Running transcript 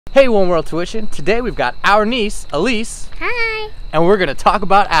Hey One World Tuition, today we've got our niece, Elise. Hi. And we're gonna talk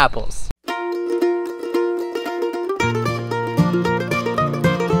about apples.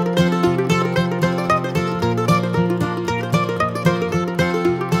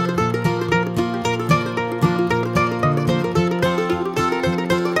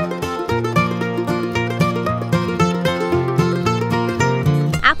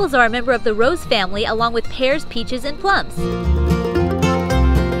 Apples are a member of the rose family along with pears, peaches, and plums.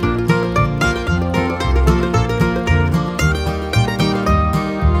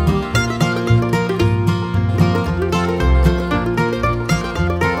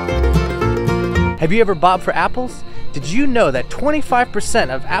 Have you ever bobbed for apples? Did you know that 25%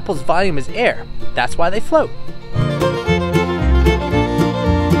 of apples' volume is air? That's why they float.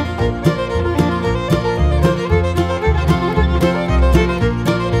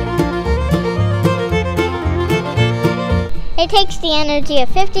 It takes the energy of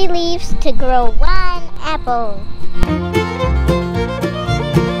 50 leaves to grow one apple.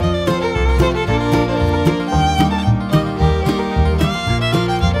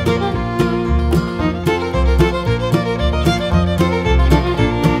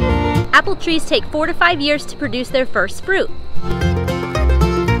 Apple trees take 4 to 5 years to produce their first fruit.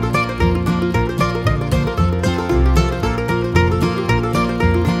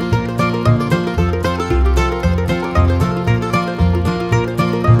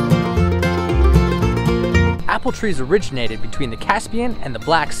 Apple trees originated between the Caspian and the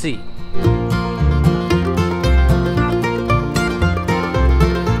Black Sea.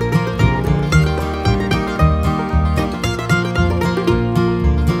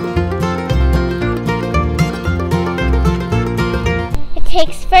 It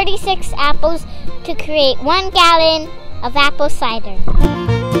takes 36 apples to create 1 gallon of apple cider.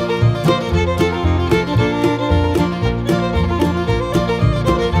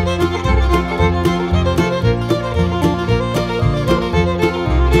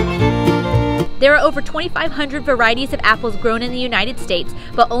 There are over 2,500 varieties of apples grown in the United States,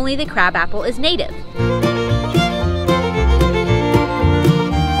 but only the crab apple is native.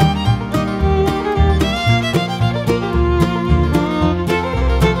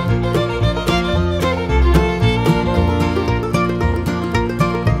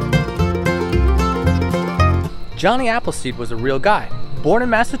 Johnny Appleseed was a real guy. Born in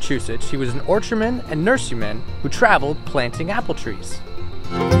Massachusetts, he was an orchardman and nurseryman who traveled planting apple trees.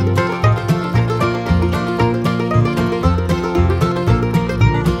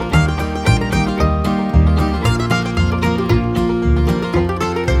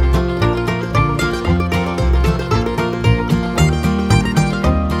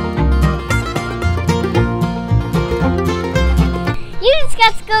 You just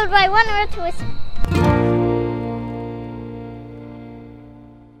got schooled by One World Tuition.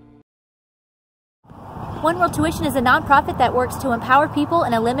 One World Tuition is a nonprofit that works to empower people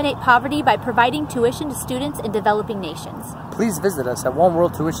and eliminate poverty by providing tuition to students in developing nations. Please visit us at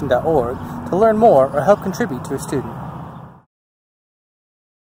oneworldtuition.org to learn more or help contribute to a student.